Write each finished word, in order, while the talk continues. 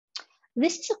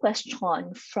This is a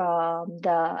question from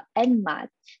the NMAT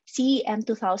CEM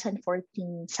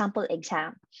 2014 sample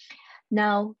exam.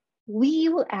 Now, we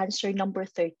will answer number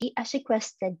 30 as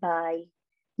requested by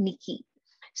Nikki.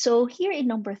 So here in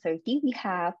number 30, we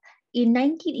have in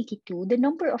 1982, the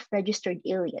number of registered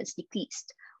aliens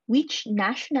decreased. Which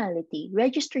nationality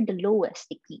registered the lowest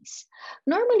decrease?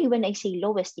 Normally, when I say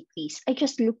lowest decrease, I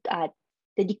just looked at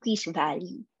the decrease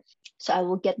value. So I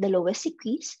will get the lowest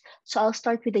decrease. So I'll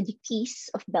start with the decrease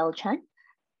of Belgium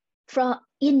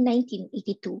in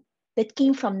 1982 that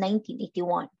came from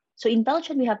 1981. So in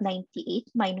Belgium, we have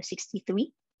 98 minus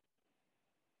 63,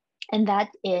 and that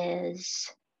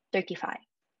is 35.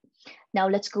 Now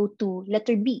let's go to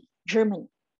letter B, Germany.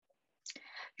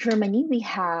 Germany, we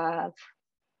have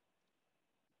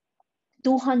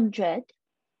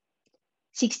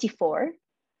 264,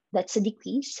 that's a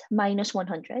decrease, minus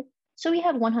 100. So we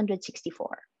have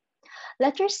 164.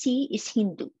 Letter C is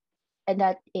Hindu, and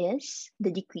that is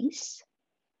the decrease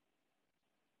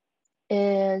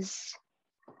is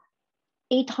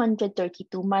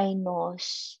 832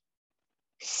 minus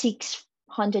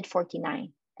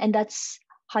 649, and that's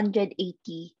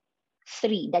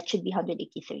 183. That should be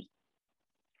 183.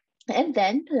 And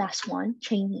then last one,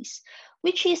 Chinese,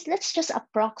 which is, let's just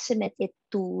approximate it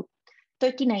to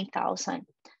 39,000.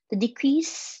 The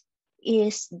decrease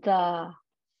is the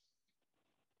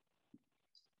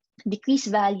decrease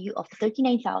value of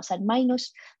 39,000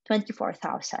 minus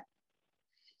 24,000.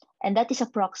 And that is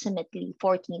approximately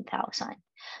 14,000.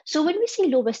 So when we say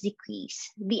lowest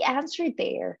decrease, the answer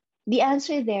there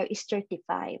is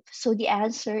 35. So the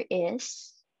answer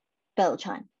is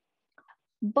Belgium.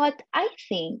 But I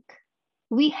think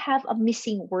we have a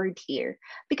missing word here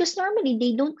because normally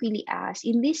they don't really ask,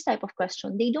 in this type of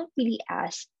question, they don't really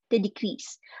ask the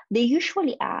decrease. They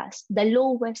usually ask the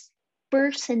lowest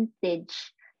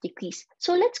percentage decrease.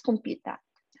 So let's compute that.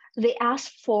 They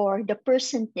ask for the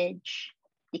percentage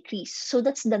decrease. So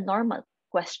that's the normal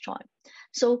question.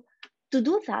 So to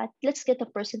do that, let's get a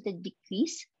percentage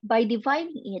decrease by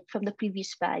dividing it from the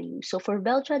previous value. So for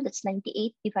Belgium, that's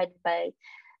 98 divided by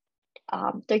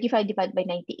 35 divided by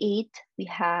 98. We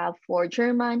have for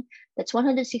German, that's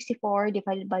 164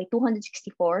 divided by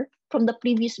 264 from the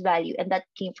previous value, and that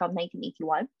came from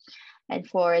 1981. And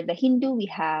for the Hindu, we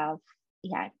have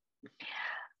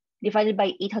divided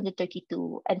by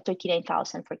 832 and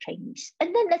 39,000 for Chinese.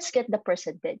 And then let's get the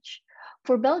percentage.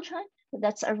 For Belgium,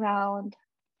 that's around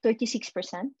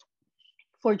 36%.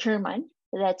 For German,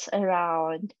 that's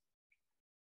around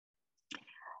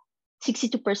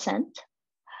 62%.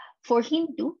 For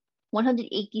Hindu,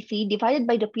 183 divided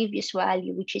by the previous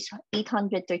value, which is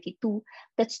 832,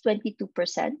 that's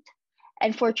 22%.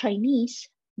 And for Chinese,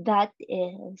 that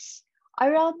is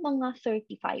around mga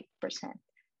 35%.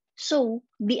 So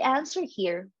the answer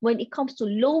here, when it comes to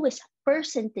lowest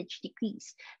percentage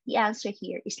decrease, the answer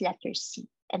here is letter C,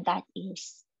 and that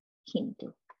is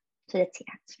Hindu. So that's the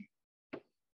answer.